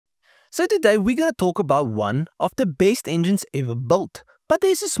So today we're going to talk about one of the best engines ever built. But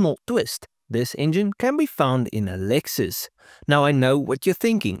there's a small twist. This engine can be found in a Lexus. Now I know what you're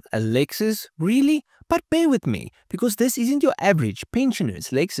thinking, a Lexus? Really? But bear with me, because this isn't your average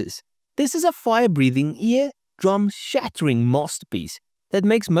pensioner's Lexus. This is a fire-breathing, eardrum-shattering masterpiece that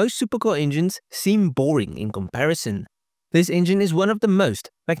makes most supercar engines seem boring in comparison. This engine is one of the most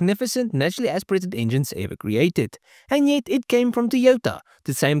magnificent naturally aspirated engines ever created, and yet it came from Toyota,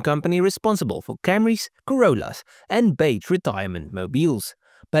 the same company responsible for Camrys, Corollas, and beige retirement mobiles.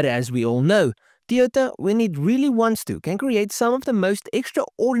 But as we all know, Toyota, when it really wants to, can create some of the most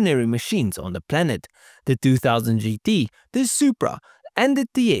extraordinary machines on the planet. The 2000 GT, the Supra, and the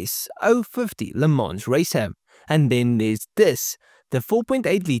TS050 Le Mans race ham. And then there's this, the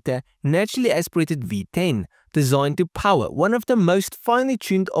 4.8-litre naturally aspirated V10, designed to power one of the most finely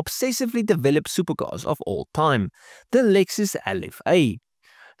tuned, obsessively developed supercars of all time, the Lexus LFA.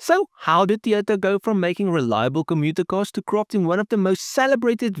 So how did Toyota go from making reliable commuter cars to crafting one of the most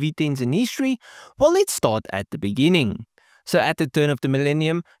celebrated V10s in history? Well, let's start at the beginning. So at the turn of the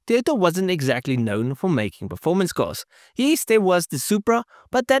millennium, Toyota wasn't exactly known for making performance cars. Yes, there was the Supra,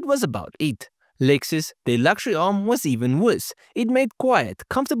 but that was about it. Lexus, their luxury arm, was even worse. It made quiet,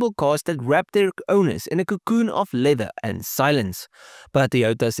 comfortable cars that wrapped their owners in a cocoon of leather and silence. But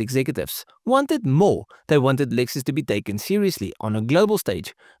Toyota's executives wanted more. They wanted Lexus to be taken seriously on a global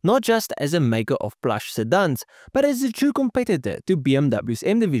stage, not just as a maker of plush sedans, but as a true competitor to BMW's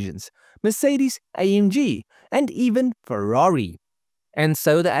M divisions, Mercedes, AMG, and even Ferrari. And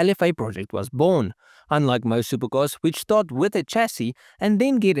so the LFA project was born. Unlike most supercars, which start with a chassis and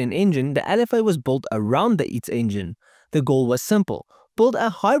then get an engine, the LFA was built around its engine. The goal was simple: build a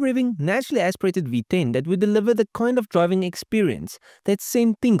high-revving, naturally aspirated V10 that would deliver the kind of driving experience that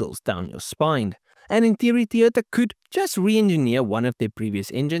sent tingles down your spine. And in theory, Toyota could just re-engineer one of their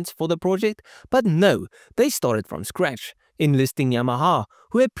previous engines for the project, but no, they started from scratch, enlisting Yamaha,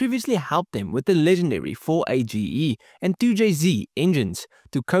 who had previously helped them with the legendary 4AGE and 2JZ engines,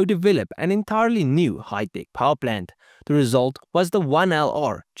 to co-develop an entirely new high-tech power plant. The result was the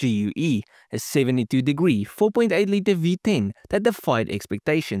 1LR GUE, a 72-degree 4.8-litre V10 that defied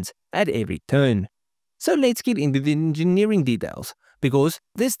expectations at every turn. So let's get into the engineering details, because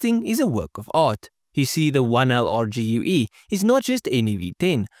this thing is a work of art. You see, the 1LR GUE is not just any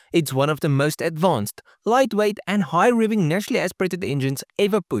V10, it's one of the most advanced, lightweight and high-revving naturally aspirated engines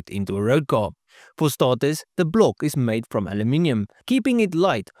ever put into a road car. For starters, the block is made from aluminium, keeping it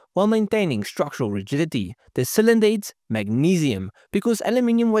light while maintaining structural rigidity. The cylinder heads, magnesium, because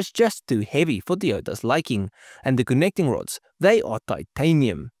aluminium was just too heavy for Toyota's liking, and the connecting rods, they are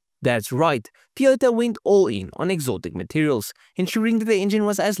titanium. That's right, Toyota went all in on exotic materials, ensuring that the engine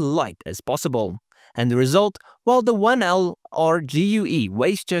was as light as possible. And the result, while the 1LR GUE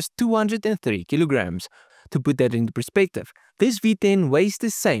weighs just 203 kilograms. To put that into perspective, this V10 weighs the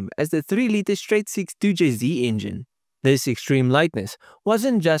same as the 3-litre straight-six 2JZ engine. This extreme lightness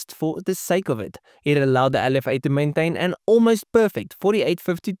wasn't just for the sake of it. It allowed the LFA to maintain an almost perfect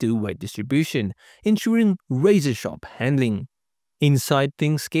 48-52 weight distribution, ensuring razor-sharp handling. Inside,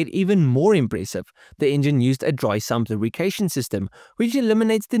 things get even more impressive. The engine used a dry sump lubrication system, which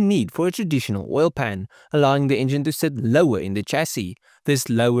eliminates the need for a traditional oil pan, allowing the engine to sit lower in the chassis. This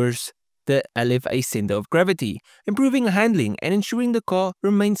lowers the LFA center of gravity, improving handling and ensuring the car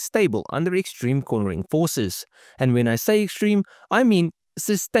remains stable under extreme cornering forces. And when I say extreme, I mean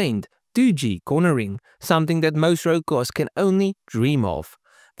sustained 2G cornering, something that most road cars can only dream of.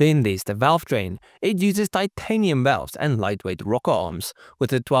 Then there's the valve train. It uses titanium valves and lightweight rocker arms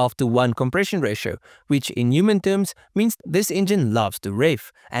with a 12:1 compression ratio, which in human terms means this engine loves to rev,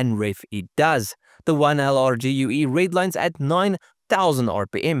 and rev it does. The 1LR GUE redlines at 9,000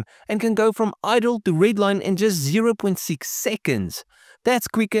 RPM and can go from idle to redline in just 0.6 seconds. That's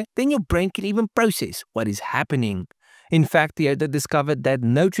quicker than your brain can even process what is happening. In fact, Toyota discovered that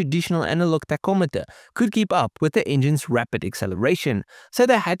no traditional analog tachometer could keep up with the engine's rapid acceleration, so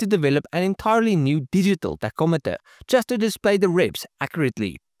they had to develop an entirely new digital tachometer just to display the revs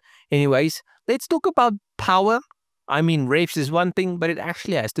accurately. Anyways, let's talk about power. I mean, revs is one thing, but it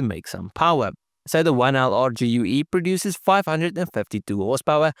actually has to make some power. So the 1LR GUE produces 552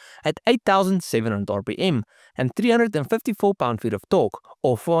 horsepower at 8,700 RPM and 354 pound-feet of torque,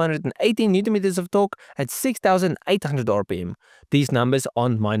 or 418 Nm of torque at 6,800 RPM. These numbers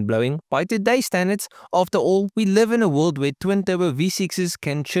aren't mind-blowing by today's standards. After all, we live in a world where twin-turbo V6s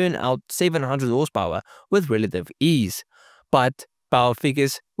can churn out 700 horsepower with relative ease. But power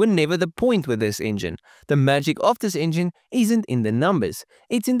figures were never the point with this engine. The magic of this engine isn't in the numbers,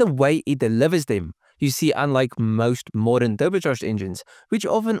 it's in the way it delivers them. You see, unlike most modern turbocharged engines, which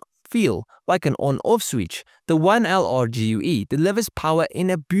often feel like an on-off switch, the 1LR GUE delivers power in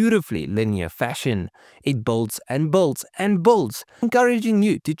a beautifully linear fashion. It builds and builds and builds, encouraging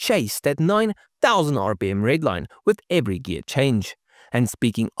you to chase that 9,000 RPM redline with every gear change. And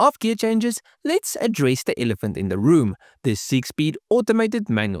speaking of gear changes, let's address the elephant in the room, the 6-speed automated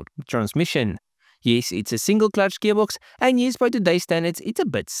manual transmission. Yes, it's a single clutch gearbox, and yes, by today's standards, it's a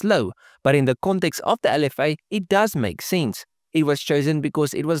bit slow, but in the context of the LFA, it does make sense. It was chosen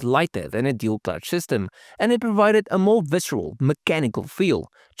because it was lighter than a dual clutch system, and it provided a more visceral, mechanical feel,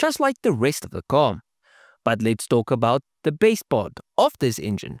 just like the rest of the car. But let's talk about the best part of this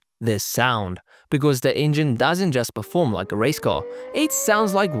engine, the sound, because the engine doesn't just perform like a race car, it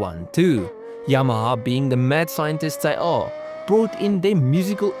sounds like one too. Yamaha, being the mad scientists they are, brought in their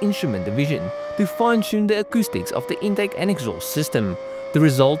musical instrument division to fine-tune the acoustics of the intake and exhaust system. The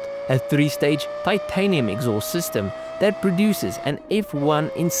result, a 3-stage titanium exhaust system that produces an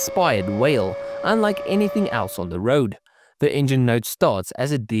F1-inspired wail unlike anything else on the road. The engine note starts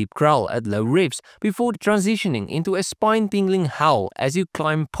as a deep growl at low revs before transitioning into a spine-tingling howl as you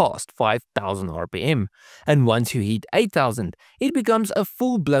climb past 5,000 RPM. And once you hit 8,000, it becomes a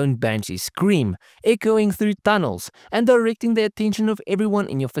full-blown banshee scream, echoing through tunnels and directing the attention of everyone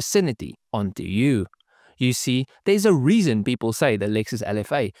in your vicinity onto you. You see, there's a reason people say the Lexus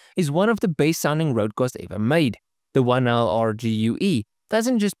LFA is one of the best-sounding road cars ever made. The 1LR GUE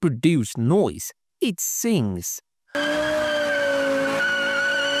doesn't just produce noise, it sings.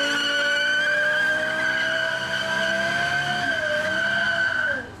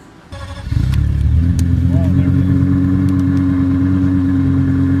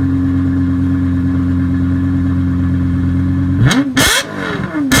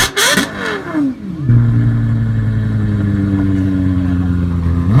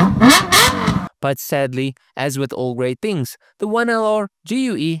 But sadly, as with all great things, the 1LR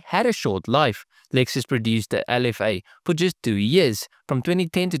GUE had a short life. Lexus produced the LFA for just 2 years, from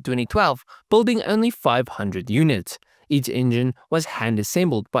 2010 to 2012, building only 500 units. Each engine was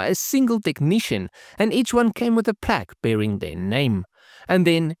hand-assembled by a single technician, and each one came with a plaque bearing their name. And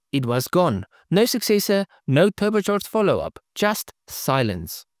then it was gone. No successor, no turbocharged follow-up, just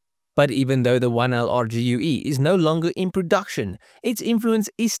silence. But even though the 1LR GUE is no longer in production, its influence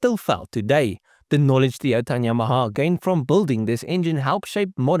is still felt today. The knowledge Toyota and Yamaha gained from building this engine helped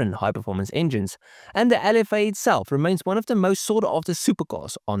shape modern high-performance engines, and the LFA itself remains one of the most sought-after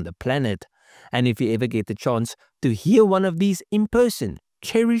supercars on the planet. And if you ever get the chance to hear one of these in person,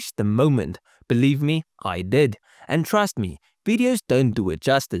 cherish the moment. Believe me, I did. And trust me, videos don't do it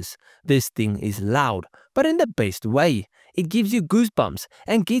justice. This thing is loud, but in the best way. It gives you goosebumps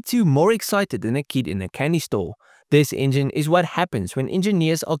and gets you more excited than a kid in a candy store. This engine is what happens when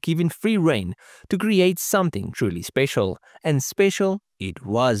engineers are given free rein to create something truly special, and special it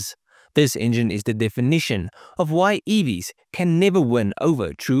was. This engine is the definition of why EVs can never win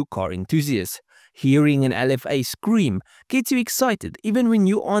over true car enthusiasts. Hearing an LFA scream gets you excited even when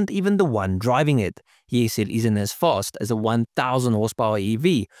you aren't even the one driving it. Yes, it isn't as fast as a 1000 horsepower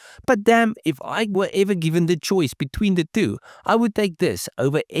EV, but damn, if I were ever given the choice between the two, I would take this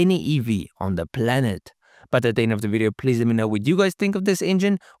over any EV on the planet. But at the end of the video, please let me know what you guys think of this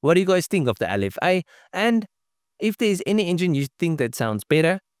engine, what do you guys think of the LFA, and if there's any engine you think that sounds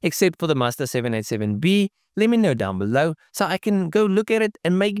better, except for the Mazda 787B, let me know down below so I can go look at it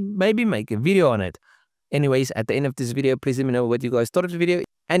and maybe make a video on it. Anyways, at the end of this video, please let me know what you guys thought of the video.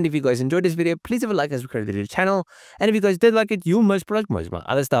 And if you guys enjoyed this video, please have a like and subscribe to the channel. And if you guys did like it, you'll most like most of my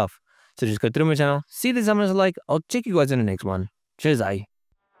other stuff. So just go through my channel, see the summers like. I'll check you guys in the next one. Cheers,